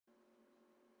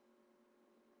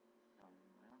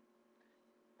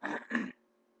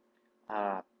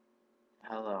uh,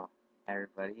 Hello,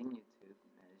 everybody in YouTube.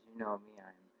 As you know me,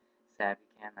 I'm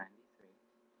Sebastian 93.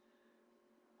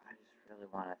 I just really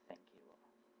want to thank you all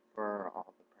for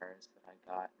all the prayers that I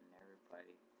got and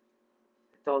everybody.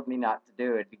 They told me not to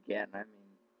do it again. I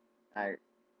mean, I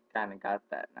kind of got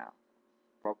that now.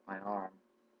 Broke my arm.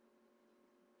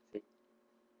 See,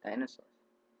 dinosaurs.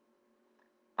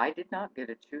 I did not get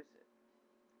to choose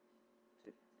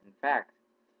it. In fact,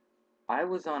 I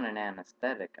was on an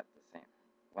anesthetic at the same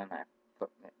when I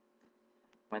put it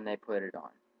when they put it on.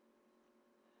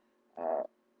 Uh,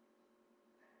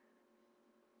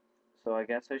 so I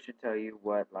guess I should tell you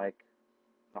what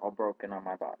all broken on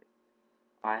my body.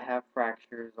 I have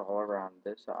fractures all around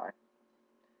this eye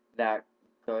that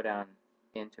go down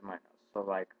into my nose. So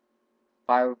if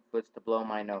I was to blow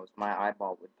my nose, my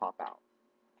eyeball would pop out,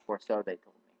 or so they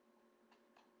told me.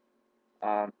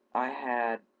 I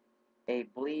had a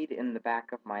bleed in the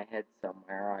back of my head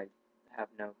somewhere. I have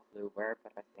no clue where,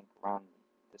 but I think around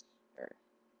this area.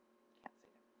 Can't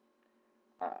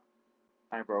see it.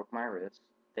 I broke my wrist.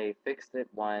 They fixed it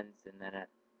once, and then it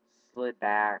slid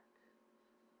back,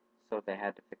 so they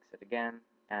had to fix it again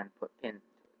and put pins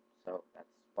into it. So that's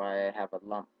why I have a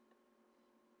lump.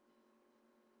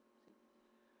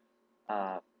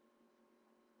 Uh,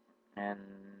 and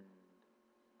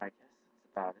I guess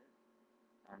that's about it.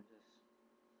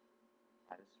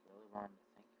 I just really wanted to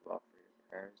thank you all for your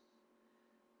prayers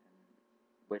and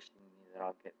wishing me that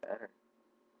I'll get better.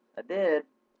 I did.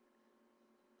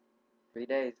 3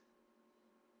 days.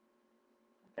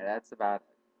 Okay, that's about it.